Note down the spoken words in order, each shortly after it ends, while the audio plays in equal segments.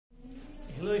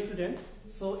student.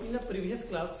 So in the previous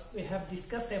class we have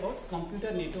discussed about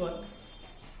computer network.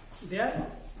 There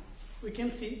we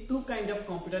can see two kind of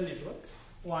computer network.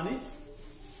 One is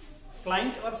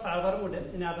client or server model,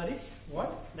 another is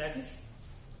what? That is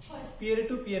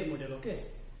peer-to-peer model. Okay.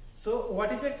 So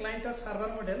what is a client or server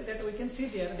model? That we can see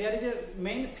there. There is a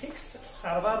main fixed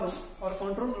server room or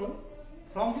control room.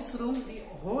 From this room the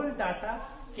whole data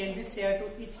can be shared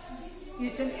to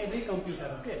each and every computer.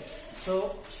 Okay.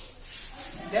 So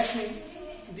that means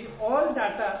the all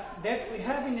data that we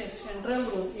have in a central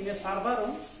room, in a server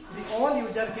room, the all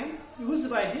user can use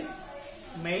by this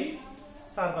main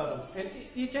server room, and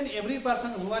each and every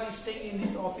person who are staying in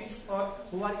this office or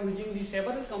who are using the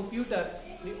several computer,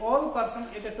 the all person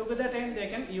at a together time they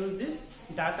can use this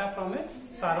data from a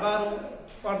server room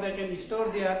or they can store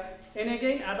there. And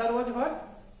again other was what?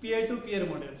 Peer-to-peer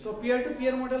model. So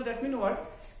peer-to-peer model, that means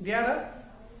what? There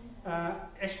are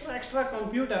extra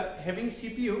computer having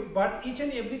CPU, but each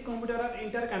and every computer are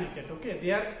interconnected. Okay,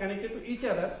 they are connected to each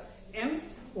other, and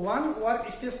one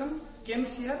workstation can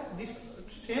share this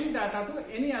same data to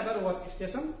any other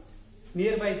workstation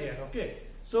nearby there. Okay,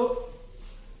 so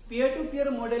peer-to-peer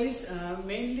model is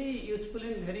mainly useful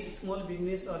in very small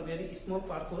business or very small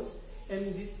purpose,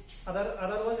 and this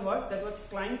other was what? That was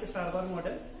client-server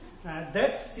model.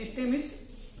 That system is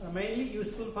mainly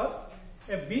useful for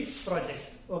a big project.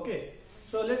 Okay,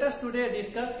 so let us today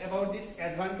discuss about this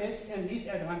advantage and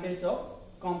disadvantage of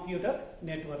computer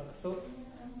network. So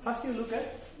first you look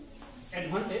at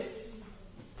advantage.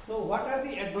 So what are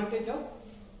the advantage of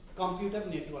computer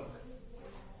network?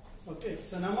 Okay,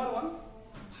 so number one,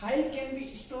 file can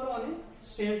be stored on a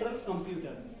central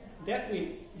computer. That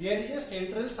means there is a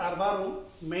central server room,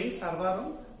 main server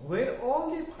room, where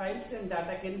all the files and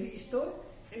data can be stored,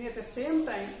 and at the same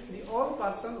time the all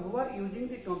person who are using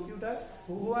the computer,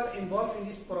 who are involved in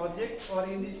this project or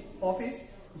in this office,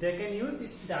 they can use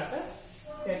this data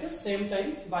at the same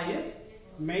time by a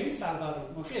main server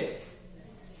room. Okay.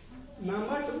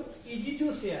 Number two, easy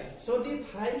to share. So the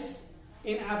files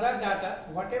in other data,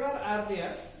 whatever are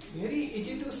there, very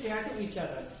easy to share to each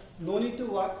other. No need to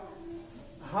work.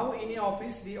 How in a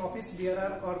office, the office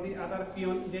bearer or the other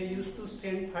peon, they used to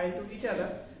send file to each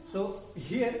other. So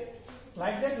here,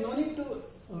 like that, no need to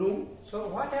room. So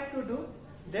what have to do?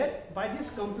 That by this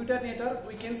computer network,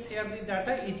 we can share the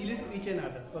data easily to each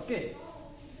another. Okay.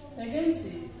 Again,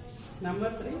 see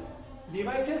number three,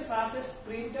 devices such as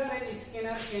printer and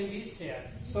scanner can be shared.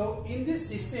 So in this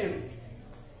system,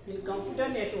 in computer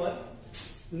network,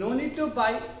 no need to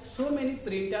buy so many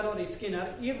printer or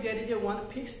scanner. If there is a one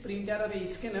fixed printer or a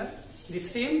scanner, the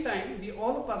same time the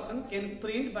all person can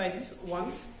print by this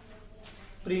one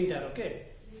printer. Okay.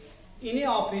 In a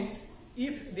office,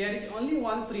 if there is only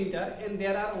one printer and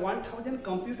there are 1000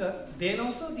 computers, then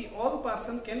also the all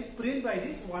person can print by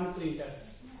this one printer.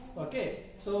 Okay.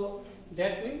 So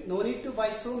that means no need to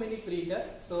buy so many printer.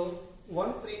 So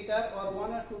one printer or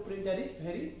one or two printer is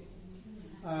very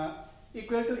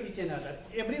equal to each another.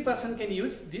 Every person can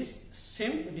use this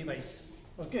same device.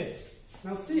 Okay.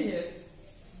 Now see here,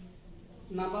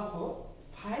 number four,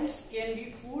 files can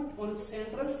be put on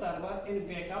central server and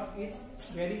backup is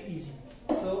very easy.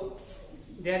 So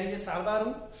there is a server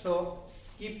room. So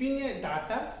keeping a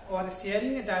data or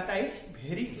sharing a data is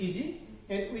very easy,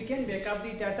 and we can backup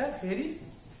the data very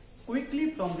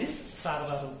quickly from this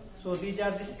server room. So these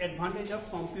are the advantage of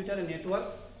computer network.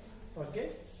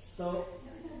 Okay. So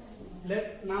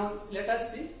let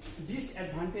us see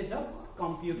disadvantage of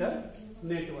computer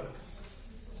network.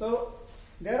 So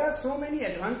there are so many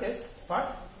advantages,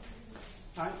 but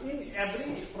in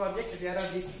every project there are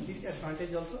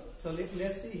disadvantage also. So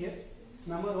let's see here.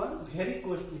 Number one, very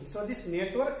costly. So this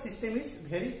network system is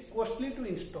very costly to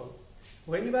install.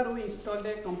 Whenever we install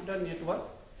a computer network,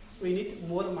 we need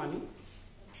more money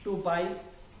to buy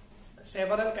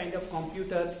several kind of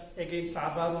computers. Again,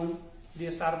 server room. The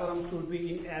server room should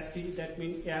be in AC, that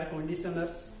means air conditioner.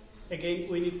 Again,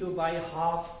 we need to buy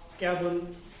hub, cable,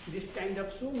 this kind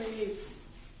of so many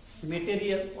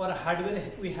material or hardware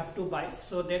we have to buy.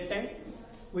 So that time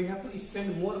we have to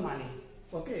spend more money.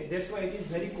 Okay, that's why it is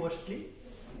very costly.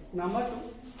 Number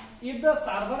two, if the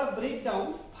server breaks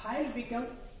down, file become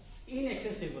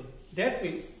inaccessible. That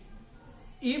means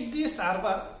if the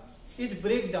server is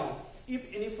break down, if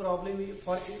any problem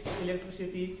for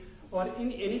electricity or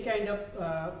in any kind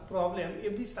of problem,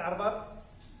 if the server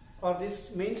or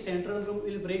this main central room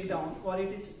will break down or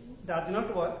does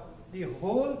not work, the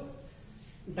whole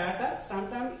data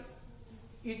sometimes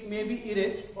it may be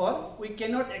erased or we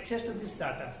cannot access to this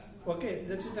data. Okay,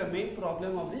 this is the main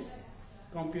problem of this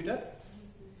computer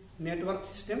network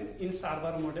system in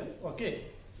server model. Okay,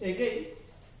 again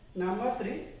number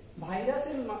three, virus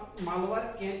and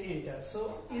malware can enter.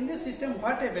 So in this system,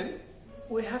 what happens?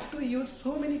 We have to use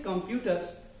so many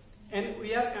computers, and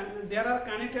there are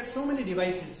connected so many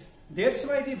devices. That's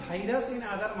why the virus and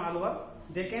other malware,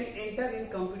 they can enter in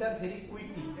computer very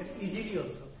quickly and easily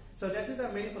also. So that is the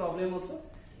main problem also.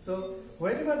 So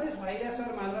whenever this virus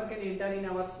or malware can enter in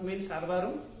our main server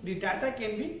room, the data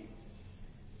can be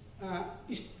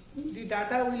the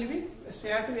data will be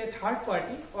shared to a third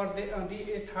party, or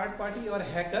a third party or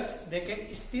hackers. They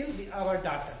can steal our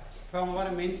data from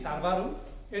our main server room,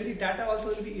 and the data also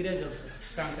will be erased also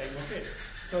sometime. Okay.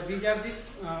 So these are this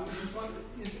one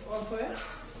is also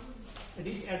a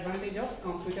disadvantage of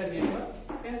computer network.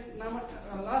 And now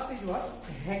last is what?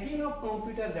 Hacking of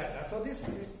computer data. So this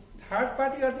third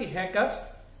party or the hackers,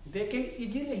 they can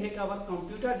easily hack our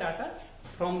computer data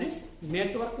from this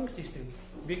networking system,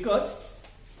 because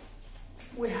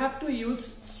we have to use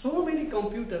so many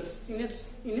computers in a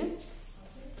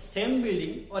same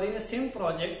building or in a same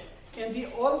project, and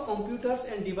all computers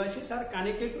and devices are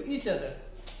connected to each other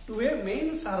to a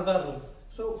main server room.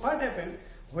 So what happens?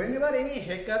 Whenever any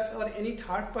hackers or any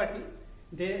third party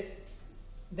they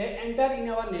enter in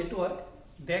our network,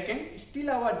 they can steal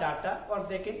our data or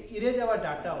they can erase our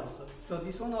data also. So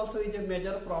this one also is a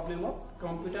major problem of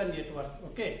computer network.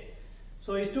 Okay.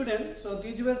 So students, so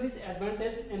these were this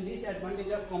advantage and disadvantage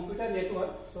of computer network.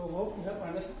 So hope you have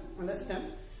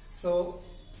understand. So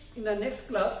in the next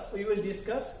class we will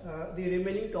discuss the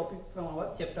remaining topic from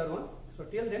our chapter 1. So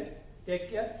till then,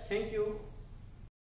 take care. Thank you.